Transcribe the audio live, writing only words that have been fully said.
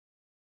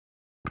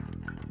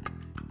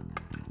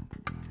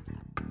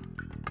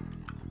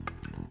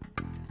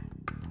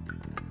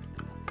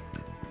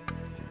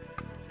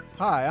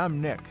Hi, I'm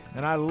Nick,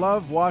 and I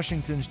love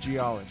Washington's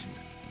geology.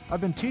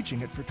 I've been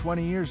teaching it for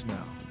 20 years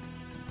now.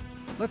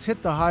 Let's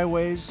hit the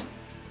highways,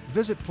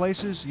 visit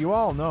places you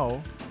all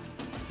know,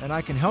 and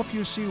I can help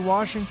you see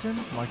Washington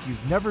like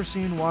you've never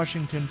seen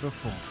Washington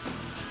before.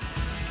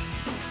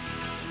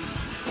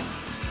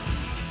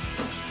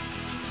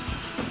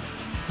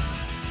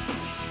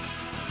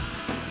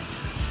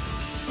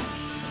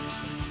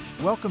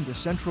 Welcome to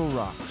Central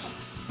Rocks,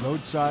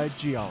 Roadside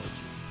Geology.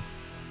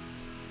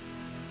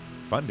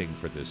 Funding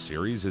for this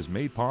series is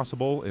made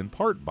possible in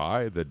part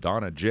by the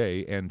Donna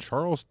J. and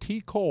Charles T.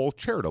 Cole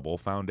Charitable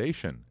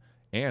Foundation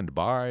and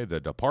by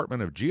the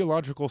Department of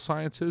Geological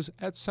Sciences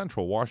at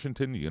Central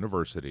Washington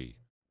University.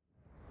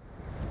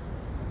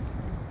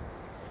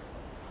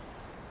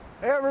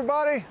 Hey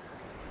everybody,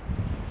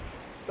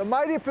 the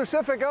mighty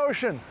Pacific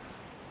Ocean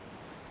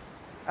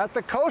at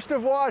the coast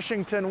of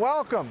Washington,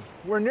 welcome.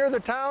 We're near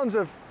the towns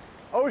of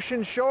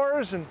Ocean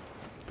Shores and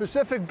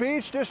Pacific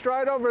Beach, just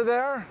right over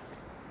there.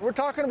 We're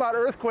talking about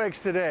earthquakes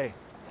today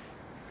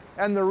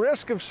and the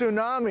risk of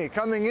tsunami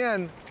coming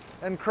in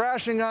and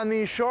crashing on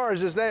these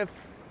shores as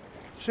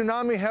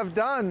tsunami have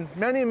done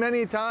many,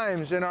 many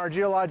times in our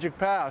geologic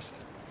past.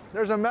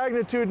 There's a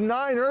magnitude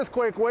 9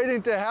 earthquake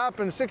waiting to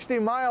happen 60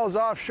 miles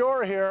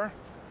offshore here,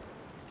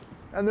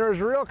 and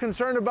there's real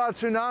concern about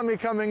tsunami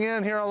coming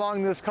in here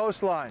along this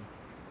coastline.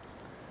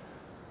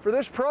 For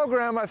this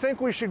program, I think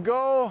we should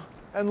go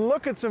and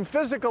look at some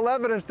physical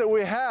evidence that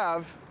we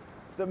have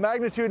that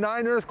magnitude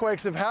 9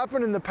 earthquakes have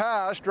happened in the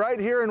past right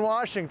here in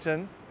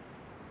Washington,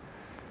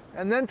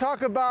 and then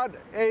talk about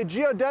a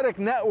geodetic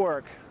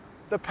network.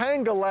 The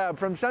PANGA lab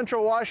from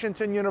Central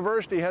Washington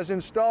University has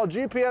installed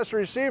GPS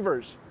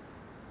receivers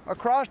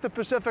across the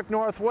Pacific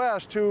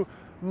Northwest to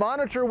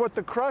monitor what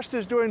the crust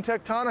is doing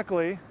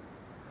tectonically,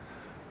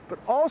 but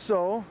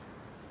also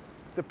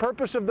the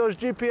purpose of those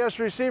GPS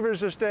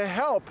receivers is to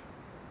help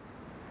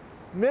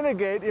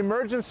mitigate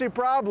emergency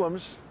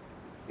problems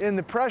in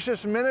the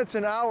precious minutes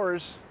and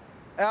hours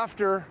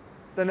after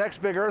the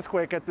next big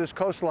earthquake at this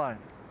coastline.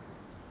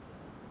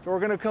 So we're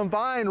going to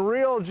combine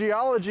real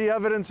geology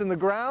evidence in the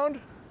ground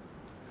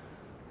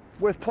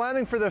with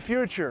planning for the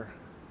future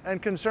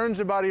and concerns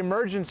about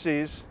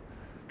emergencies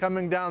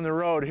coming down the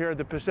road here at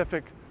the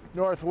Pacific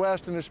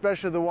Northwest and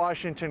especially the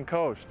Washington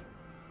coast.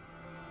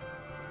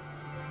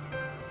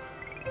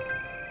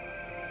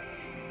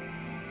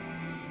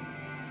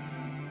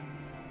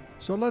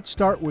 So let's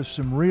start with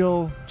some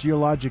real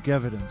geologic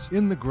evidence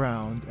in the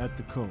ground at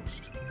the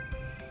coast.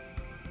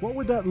 What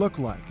would that look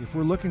like if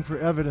we're looking for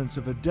evidence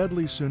of a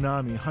deadly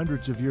tsunami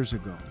hundreds of years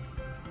ago?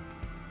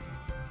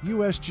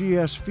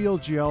 USGS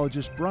field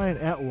geologist Brian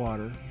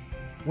Atwater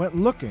went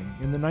looking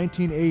in the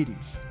 1980s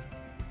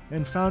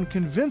and found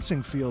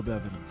convincing field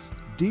evidence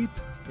deep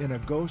in a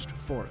ghost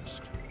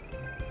forest.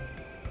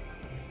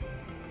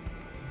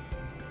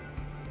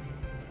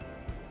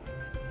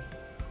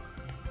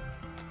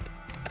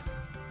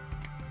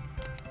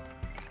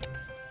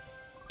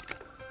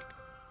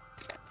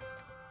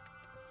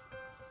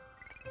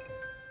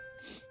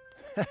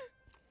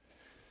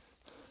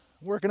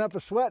 Working up a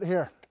sweat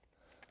here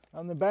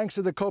on the banks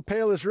of the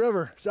Copalis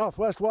River,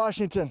 southwest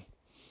Washington.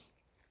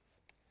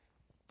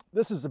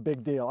 This is a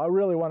big deal. I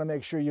really want to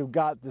make sure you've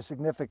got the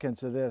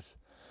significance of this.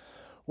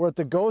 We're at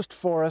the Ghost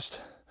Forest.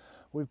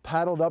 We've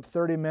paddled up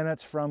 30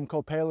 minutes from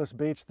Copalis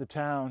Beach, the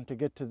town, to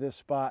get to this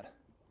spot.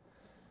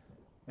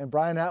 And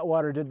Brian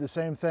Atwater did the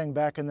same thing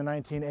back in the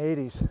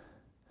 1980s,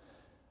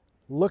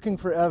 looking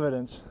for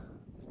evidence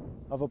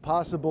of a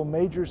possible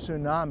major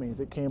tsunami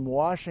that came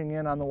washing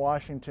in on the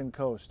Washington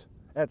coast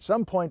at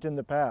some point in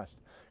the past.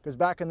 Because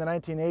back in the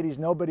 1980s,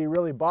 nobody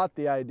really bought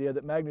the idea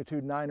that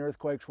magnitude 9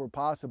 earthquakes were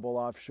possible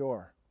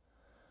offshore.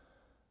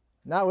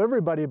 Now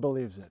everybody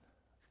believes it.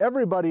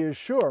 Everybody is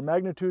sure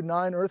magnitude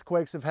 9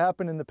 earthquakes have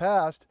happened in the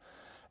past,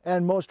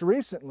 and most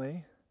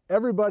recently,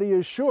 everybody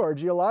is sure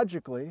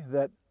geologically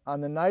that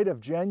on the night of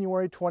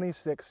January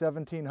 26,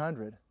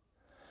 1700,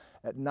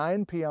 at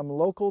 9 p.m.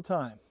 local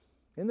time,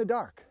 in the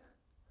dark,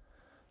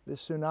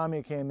 this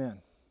tsunami came in.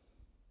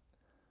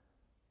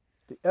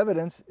 The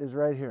evidence is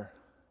right here.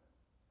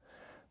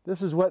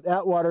 This is what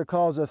Atwater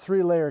calls a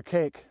 3-layer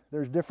cake.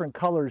 There's different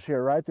colors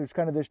here, right? There's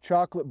kind of this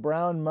chocolate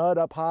brown mud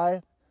up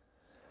high,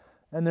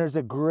 and there's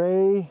a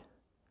gray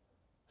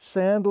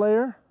sand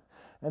layer,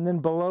 and then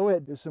below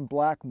it is some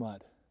black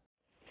mud.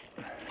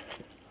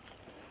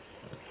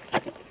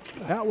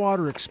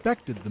 Atwater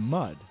expected the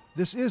mud.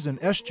 This is an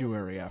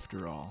estuary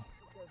after all.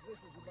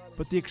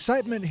 But the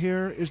excitement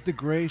here is the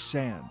gray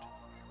sand.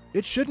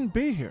 It shouldn't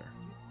be here.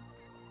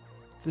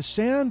 The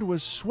sand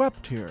was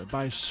swept here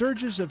by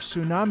surges of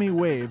tsunami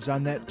waves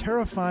on that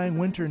terrifying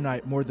winter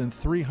night more than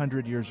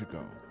 300 years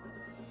ago.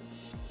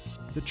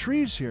 The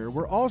trees here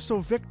were also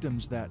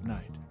victims that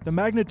night. The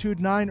magnitude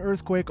 9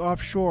 earthquake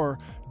offshore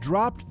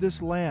dropped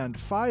this land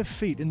 5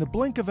 feet in the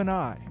blink of an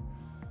eye,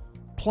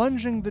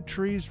 plunging the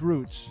trees'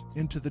 roots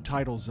into the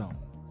tidal zone.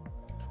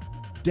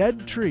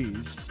 Dead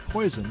trees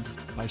poisoned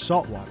by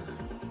salt water.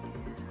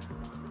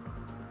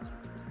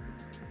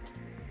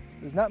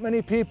 There's not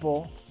many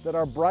people that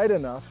are bright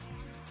enough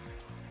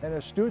and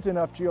astute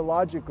enough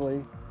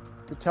geologically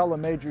to tell a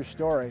major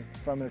story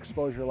from an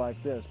exposure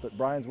like this, but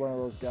Brian's one of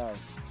those guys.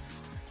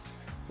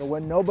 So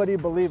when nobody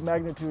believed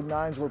magnitude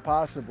 9s were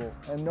possible,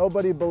 and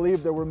nobody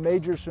believed there were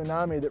major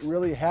tsunami that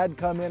really had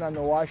come in on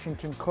the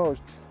Washington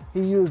coast,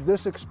 he used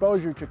this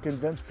exposure to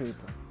convince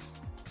people.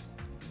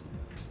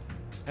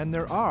 And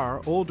there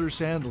are older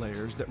sand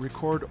layers that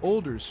record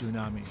older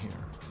tsunami here,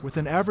 with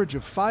an average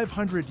of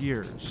 500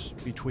 years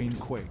between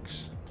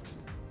quakes.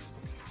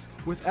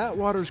 With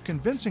Atwater's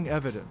convincing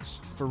evidence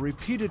for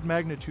repeated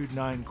magnitude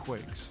 9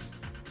 quakes,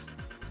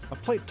 a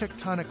plate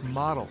tectonic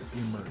model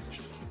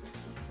emerged.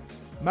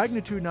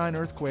 Magnitude 9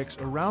 earthquakes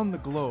around the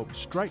globe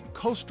strike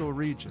coastal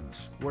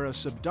regions where a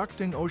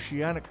subducting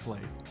oceanic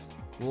plate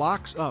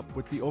locks up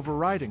with the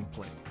overriding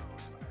plate.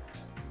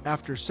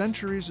 After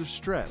centuries of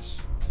stress,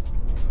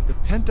 the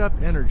pent-up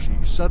energy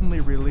suddenly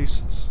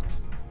releases.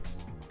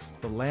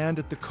 The land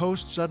at the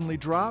coast suddenly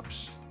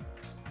drops,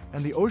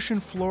 and the ocean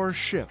floor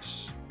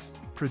shifts,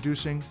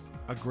 producing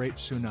a great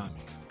tsunami.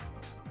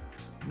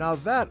 Now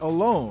that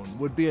alone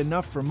would be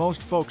enough for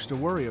most folks to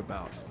worry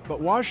about,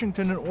 but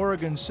Washington and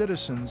Oregon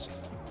citizens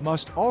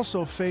must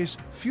also face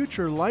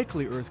future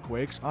likely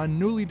earthquakes on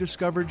newly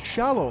discovered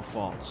shallow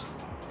faults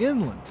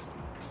inland,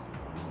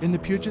 in the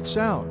Puget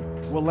Sound,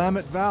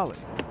 Willamette Valley,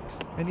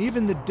 and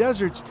even the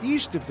deserts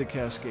east of the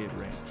Cascade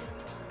Range.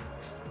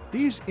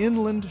 These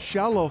inland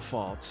shallow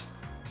faults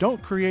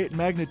don't create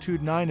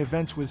magnitude 9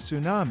 events with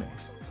tsunami.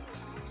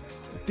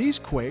 But these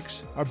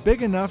quakes are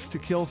big enough to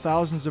kill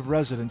thousands of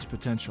residents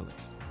potentially.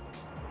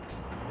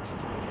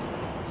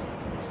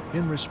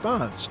 In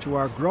response to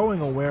our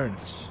growing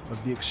awareness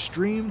of the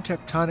extreme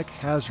tectonic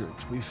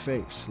hazards we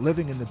face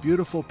living in the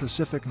beautiful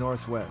Pacific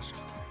Northwest,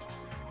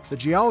 the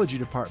Geology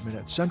Department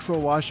at Central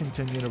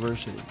Washington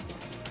University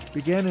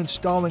began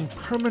installing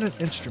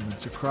permanent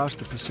instruments across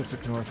the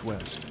Pacific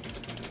Northwest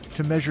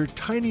to measure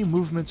tiny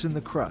movements in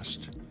the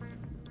crust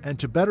and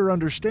to better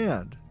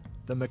understand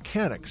the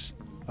mechanics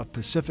of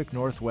Pacific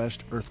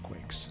Northwest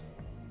earthquakes.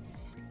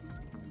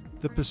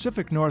 The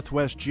Pacific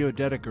Northwest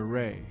Geodetic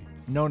Array,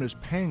 known as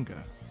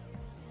PANGA,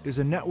 is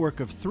a network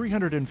of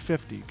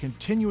 350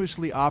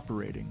 continuously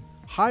operating,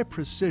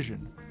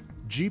 high-precision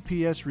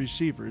GPS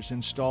receivers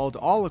installed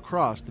all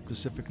across the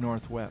Pacific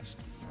Northwest.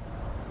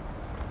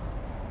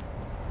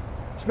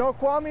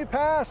 Snoqualmie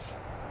Pass,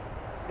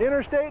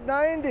 Interstate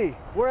 90.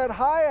 We're at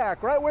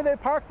Hyack, right where they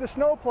park the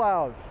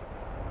snowplows.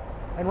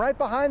 And right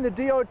behind the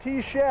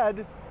DOT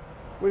shed,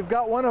 we've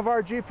got one of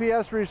our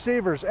GPS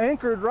receivers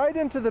anchored right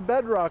into the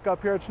bedrock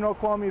up here at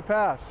Snoqualmie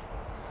Pass.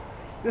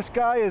 This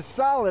guy is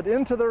solid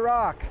into the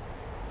rock.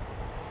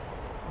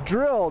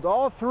 Drilled,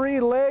 all three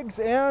legs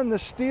and the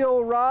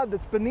steel rod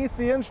that's beneath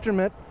the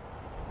instrument,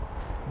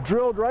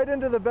 drilled right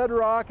into the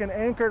bedrock and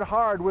anchored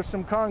hard with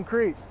some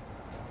concrete.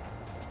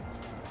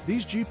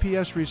 These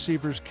GPS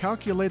receivers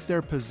calculate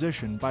their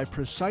position by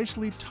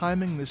precisely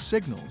timing the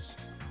signals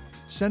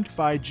sent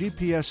by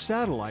GPS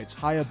satellites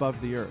high above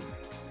the Earth.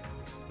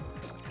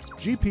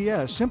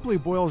 GPS simply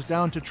boils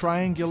down to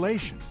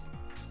triangulation,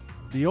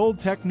 the old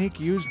technique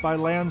used by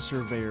land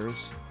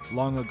surveyors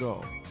long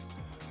ago.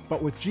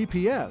 But with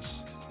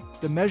GPS,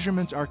 the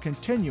measurements are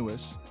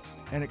continuous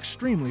and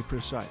extremely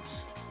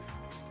precise.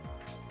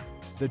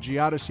 The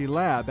Geodesy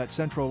Lab at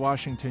Central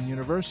Washington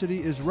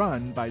University is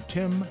run by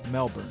Tim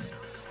Melbourne.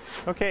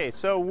 Okay,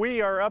 so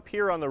we are up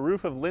here on the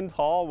roof of Lynde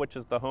Hall, which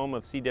is the home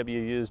of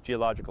CWU's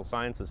Geological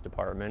Sciences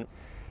Department.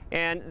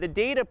 And the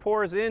data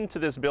pours into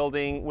this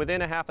building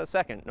within a half a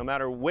second, no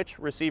matter which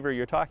receiver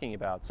you're talking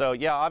about. So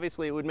yeah,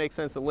 obviously it would make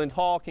sense that Lynde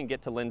Hall can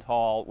get to Lynde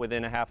Hall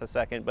within a half a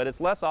second, but it's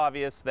less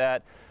obvious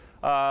that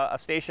a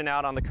station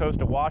out on the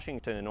coast of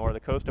Washington or the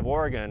coast of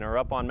Oregon or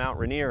up on Mount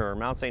Rainier or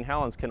Mount St.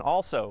 Helens can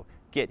also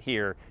get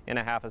here in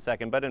a half a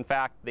second, but in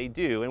fact they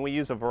do, and we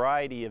use a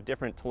variety of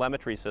different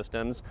telemetry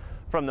systems,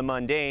 from the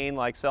mundane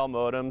like cell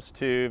modems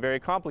to very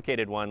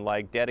complicated one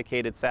like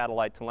dedicated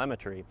satellite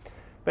telemetry.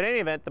 But in any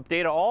event, the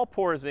data all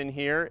pours in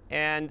here,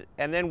 and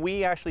then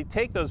we actually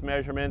take those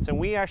measurements, and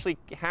we actually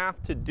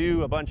have to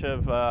do a bunch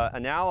of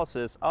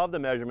analysis of the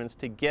measurements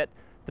to get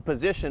the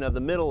position of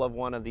the middle of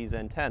one of these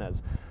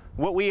antennas.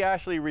 What we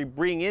actually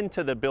bring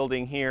into the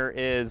building here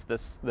is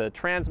the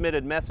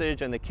transmitted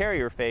message and the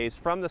carrier phase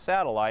from the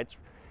satellites,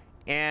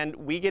 and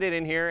we get it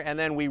in here, and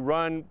then we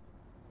run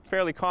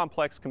fairly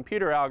complex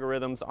computer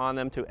algorithms on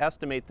them to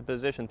estimate the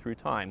position through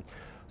time.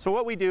 So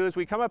what we do is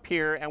we come up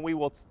here and we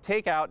will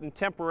take out and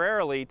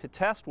temporarily, to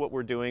test what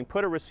we're doing,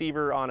 put a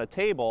receiver on a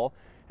table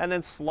and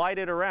then slide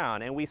it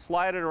around. And we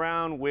slide it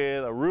around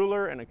with a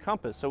ruler and a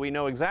compass so we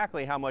know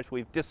exactly how much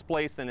we've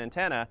displaced an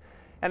antenna.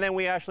 And then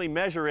we actually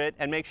measure it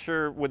and make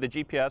sure with the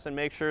GPS and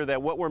make sure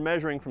that what we're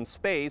measuring from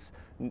space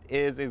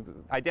is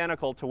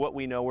identical to what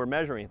we know we're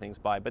measuring things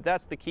by. But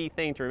that's the key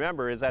thing to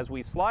remember, is as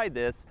we slide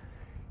this,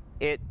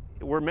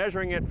 we're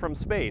measuring it from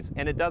space,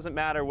 and it doesn't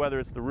matter whether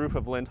it's the roof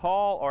of Lynde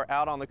Hall or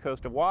out on the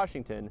coast of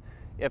Washington.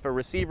 If a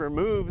receiver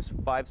moves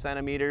 5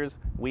 centimeters,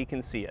 we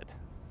can see it.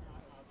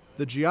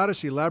 The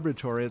Geodesy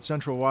Laboratory at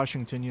Central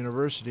Washington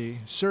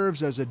University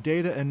serves as a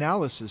data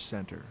analysis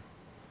center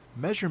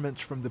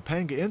Measurements from the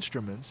PANGA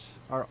instruments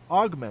are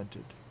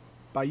augmented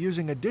by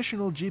using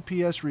additional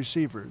GPS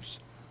receivers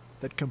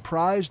that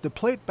comprise the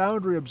Plate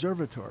Boundary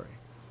Observatory,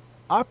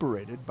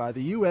 operated by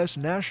the U.S.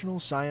 National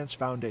Science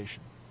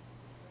Foundation.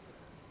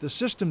 The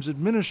systems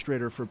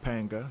administrator for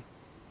PANGA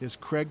is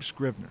Craig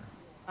Scrivener.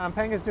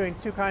 PANGA is doing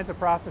two kinds of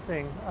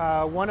processing.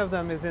 One of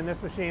them is in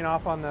this machine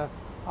off on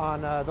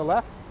the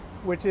left,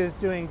 which is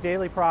doing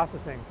daily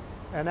processing.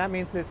 And that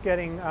means that it's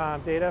getting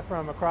data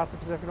from across the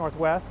Pacific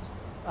Northwest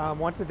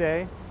once a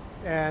day,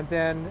 and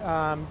then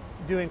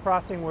doing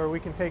processing where we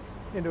can take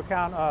into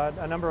account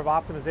a number of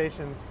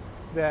optimizations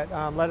that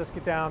let us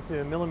get down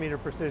to millimeter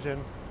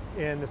precision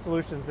in the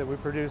solutions that we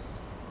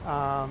produce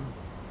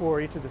for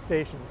each of the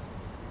stations.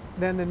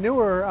 Then the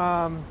newer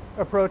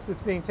approach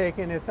that's being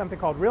taken is something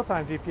called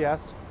real-time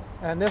GPS,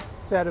 and this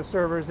set of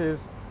servers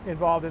is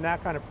involved in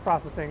that kind of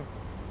processing.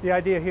 The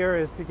idea here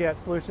is to get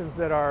solutions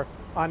that are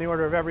on the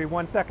order of every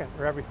 1 second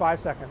or every 5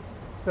 seconds.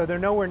 So they're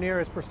nowhere near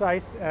as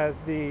precise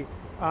as the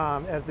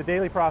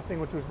daily processing,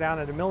 which was down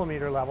at a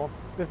millimeter level.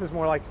 This is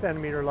more like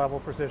centimeter level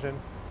precision.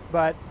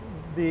 But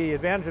the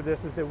advantage of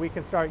this is that we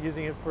can start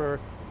using it for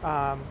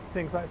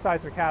things like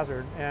seismic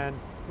hazard and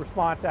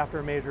response after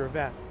a major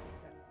event.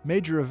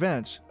 Major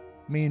events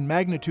mean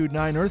magnitude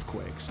 9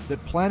 earthquakes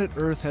that planet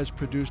Earth has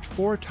produced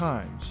 4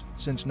 times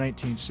since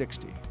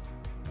 1960.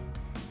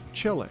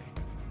 Chile,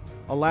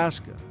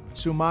 Alaska,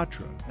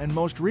 Sumatra, and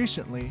most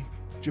recently,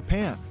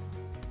 Japan.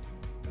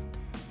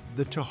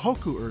 The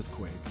Tohoku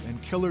earthquake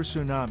and killer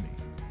tsunami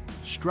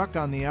struck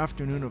on the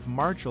afternoon of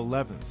March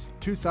 11,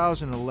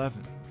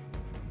 2011,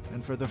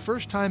 and for the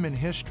first time in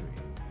history,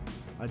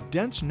 a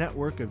dense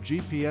network of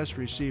GPS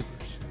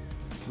receivers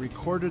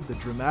recorded the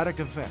dramatic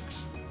effects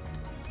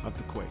of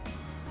the quake.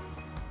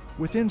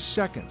 Within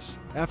seconds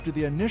after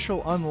the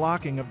initial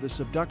unlocking of the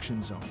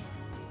subduction zone,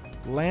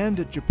 land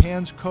at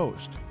Japan's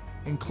coast,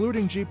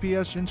 including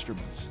GPS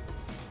instruments,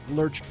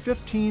 lurched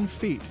 15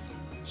 feet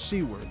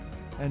seaward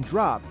and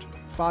dropped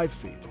 5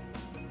 feet.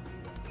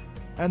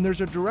 And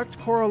there's a direct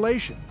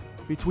correlation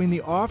between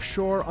the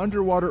offshore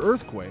underwater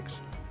earthquakes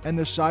and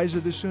the size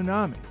of the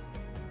tsunami.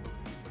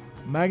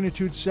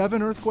 Magnitude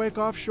 7 earthquake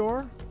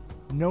offshore,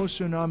 no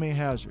tsunami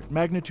hazard.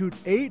 Magnitude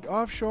 8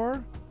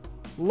 offshore,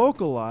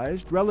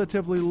 localized,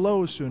 relatively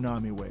low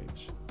tsunami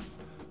waves.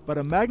 But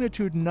a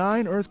magnitude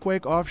 9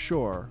 earthquake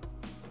offshore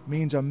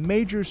means a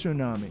major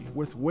tsunami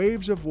with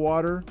waves of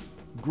water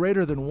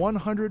greater than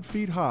 100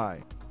 feet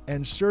high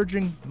and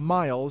surging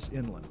miles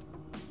inland.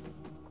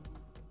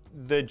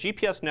 The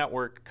GPS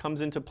network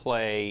comes into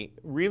play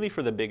really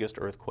for the biggest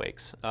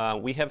earthquakes.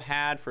 We have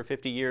had for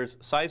 50 years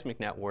seismic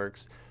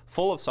networks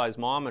full of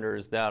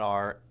seismometers that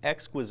are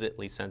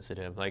exquisitely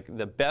sensitive. Like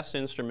the best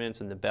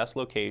instruments in the best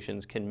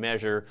locations can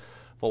measure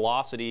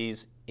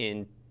velocities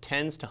in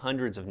tens to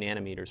hundreds of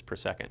nanometers per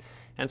second.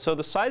 And so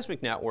the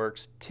seismic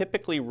networks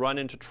typically run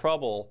into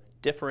trouble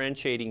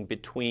differentiating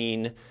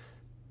between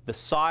the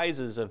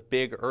sizes of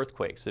big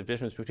earthquakes, the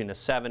difference between a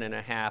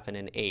 7.5 and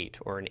an 8,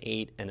 or an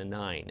 8 and a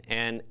 9.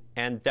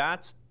 And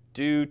that's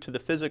due to the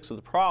physics of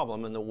the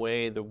problem and the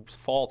way the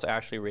faults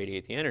actually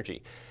radiate the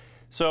energy.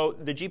 So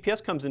the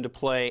GPS comes into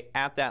play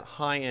at that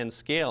high-end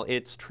scale.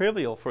 It's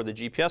trivial for the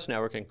GPS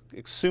network, and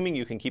assuming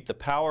you can keep the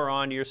power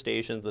on to your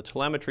stations, the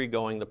telemetry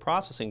going, the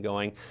processing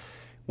going.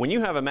 When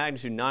you have a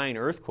magnitude 9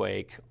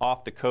 earthquake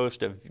off the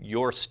coast of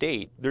your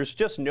state, there's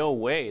just no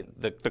way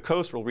the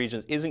coastal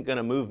regions isn't going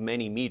to move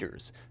many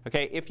meters.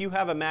 Okay, if you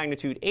have a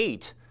magnitude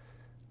 8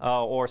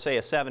 or say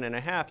a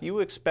 7.5, you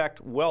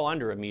expect well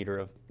under a meter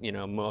of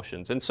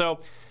motions. And so,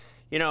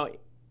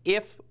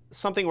 if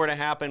something were to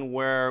happen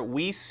where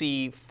we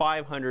see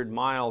 500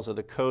 miles of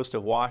the coast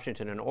of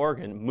Washington and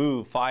Oregon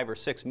move 5 or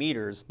 6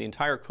 meters, the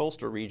entire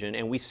coastal region,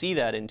 and we see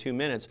that in 2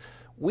 minutes,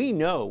 we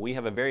know we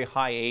have a very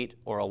high 8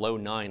 or a low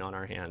 9 on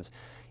our hands.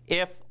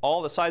 If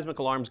all the seismic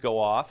alarms go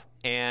off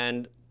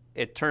and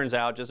it turns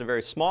out just a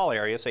very small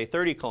area, say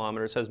 30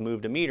 kilometers, has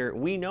moved a meter,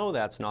 we know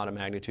that's not a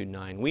magnitude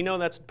 9. We know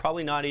that's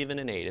probably not even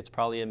an 8. It's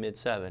probably a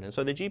mid-7. And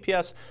so the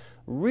GPS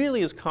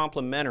really is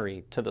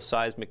complementary to the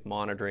seismic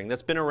monitoring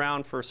that's been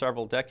around for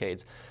several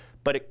decades.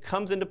 But it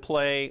comes into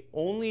play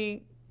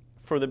only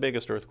for the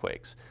biggest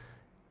earthquakes.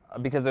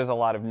 Because there's a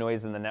lot of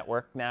noise in the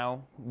network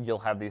now, you'll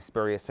have these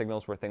spurious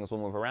signals where things will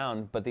move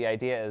around. But the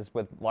idea is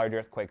with large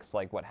earthquakes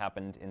like what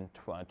happened in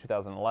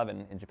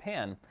 2011 in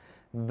Japan,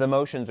 the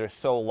motions are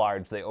so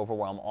large they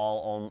overwhelm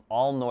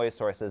all noise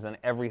sources, and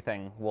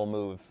everything will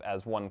move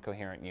as one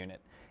coherent unit.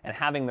 And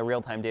having the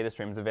real-time data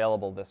streams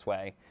available this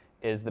way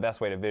is the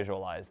best way to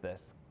visualize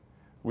this.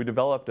 We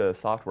developed a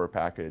software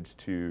package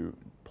to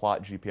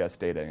plot GPS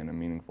data in a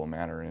meaningful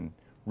manner in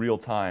real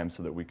time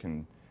so that we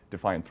can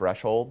define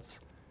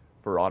thresholds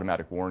for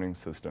automatic warning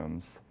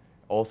systems.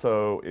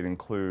 Also, it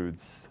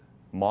includes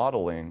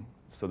modeling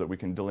so that we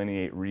can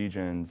delineate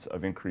regions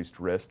of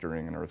increased risk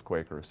during an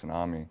earthquake or a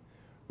tsunami,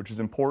 which is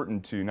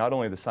important to not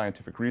only the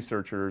scientific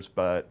researchers,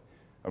 but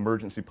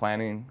emergency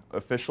planning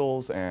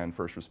officials and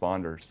first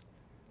responders.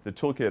 The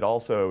toolkit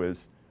also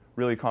is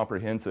really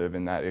comprehensive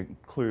in that it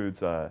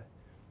includes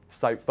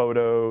site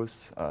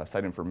photos,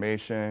 site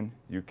information.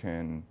 You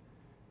can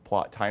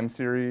plot time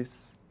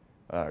series,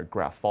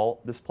 graph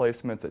fault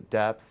displacements at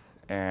depth,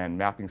 and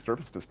mapping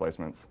surface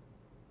displacements.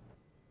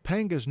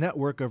 PANGA's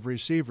network of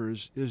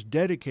receivers is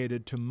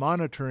dedicated to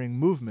monitoring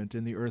movement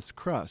in the Earth's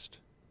crust.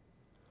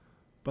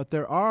 But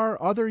there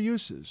are other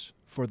uses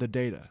for the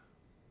data.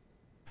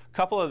 A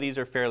couple of these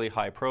are fairly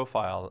high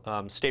profile.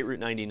 State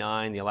Route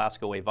 99, the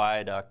Alaska Way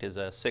Viaduct, is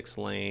a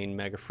 6-lane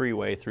mega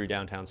freeway through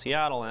downtown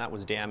Seattle, and that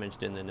was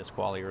damaged in the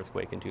Nisqually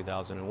earthquake in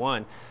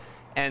 2001.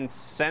 And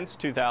since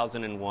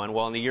 2001,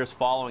 well, in the years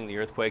following the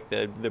earthquake,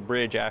 the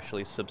bridge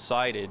actually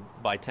subsided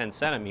by 10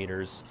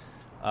 centimeters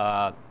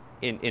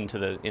into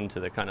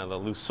the kind of the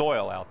loose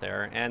soil out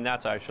there, and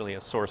that's actually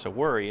a source of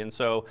worry. And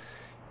so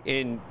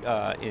in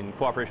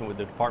cooperation with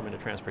the Department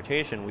of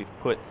Transportation, we've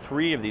put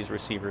 3 of these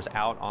receivers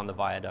out on the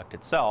viaduct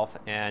itself,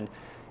 and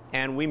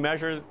we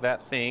measure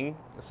that thing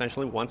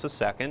essentially once a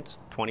second,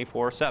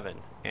 24/7,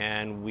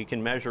 and we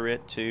can measure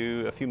it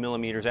to a few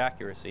millimeters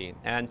accuracy.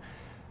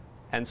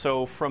 And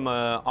so from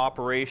a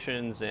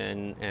operations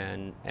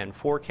and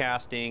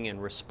forecasting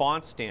and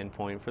response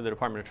standpoint for the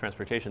Department of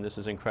Transportation, this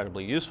is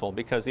incredibly useful,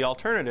 because the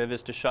alternative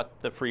is to shut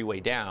the freeway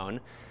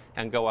down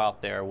and go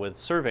out there with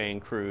surveying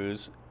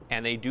crews.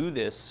 And they do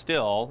this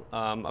still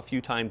a few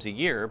times a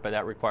year, but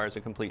that requires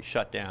a complete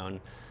shutdown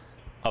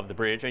of the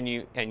bridge, and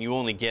you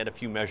only get a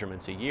few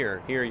measurements a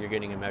year. Here you're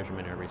getting a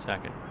measurement every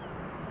second.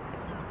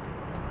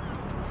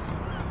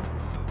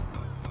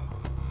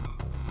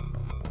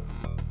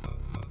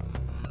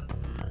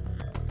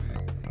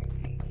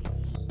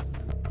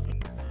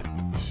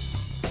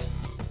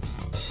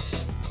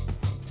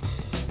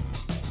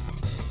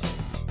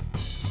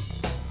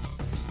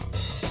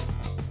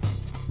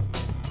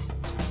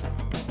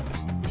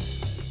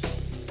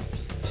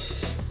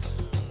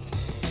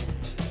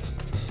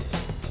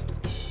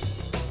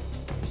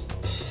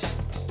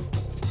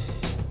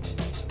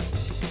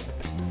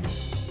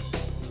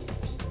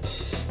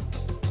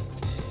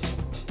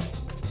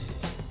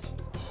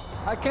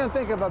 I can't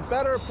think of a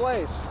better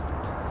place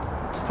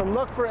to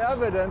look for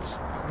evidence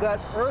that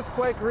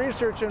earthquake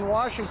research in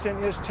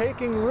Washington is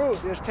taking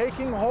root, is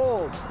taking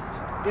hold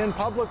in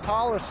public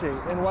policy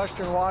in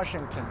Western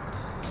Washington.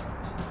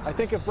 I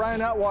think if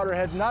Brian Atwater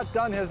had not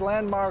done his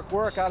landmark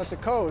work out at the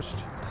coast,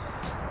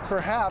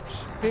 perhaps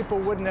people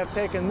wouldn't have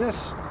taken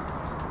this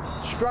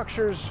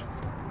structure's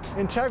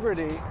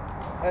integrity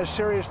as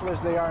seriously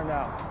as they are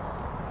now.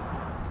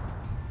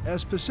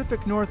 As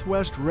Pacific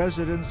Northwest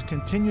residents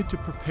continue to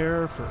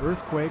prepare for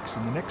earthquakes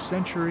in the next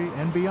century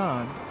and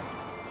beyond,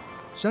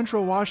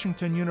 Central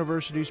Washington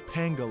University's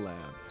PANGA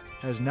lab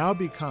has now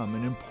become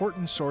an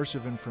important source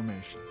of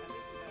information.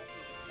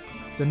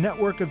 The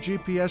network of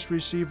GPS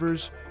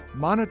receivers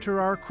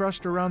monitor our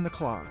crust around the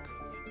clock,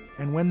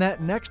 and when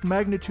that next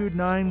magnitude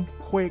 9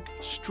 quake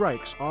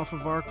strikes off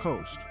of our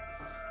coast,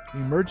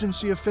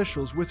 emergency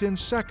officials within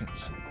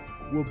seconds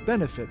will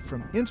benefit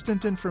from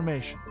instant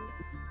information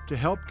to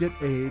help get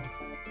aid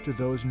to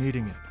those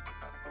needing it.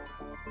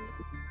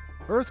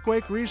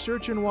 Earthquake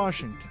research in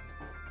Washington,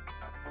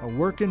 a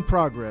work in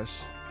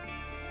progress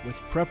with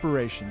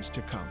preparations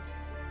to come.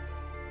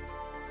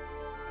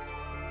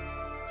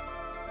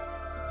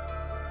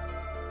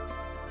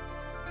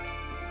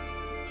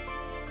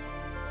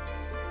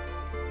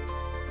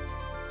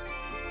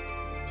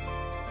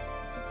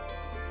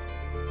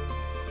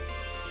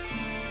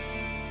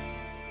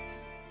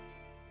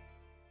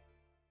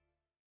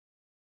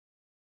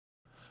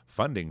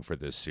 Funding for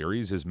this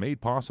series is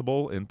made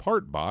possible in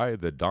part by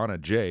the Donna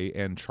J.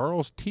 and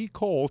Charles T.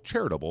 Cole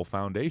Charitable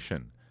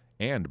Foundation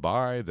and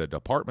by the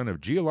Department of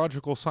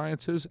Geological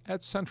Sciences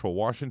at Central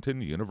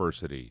Washington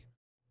University.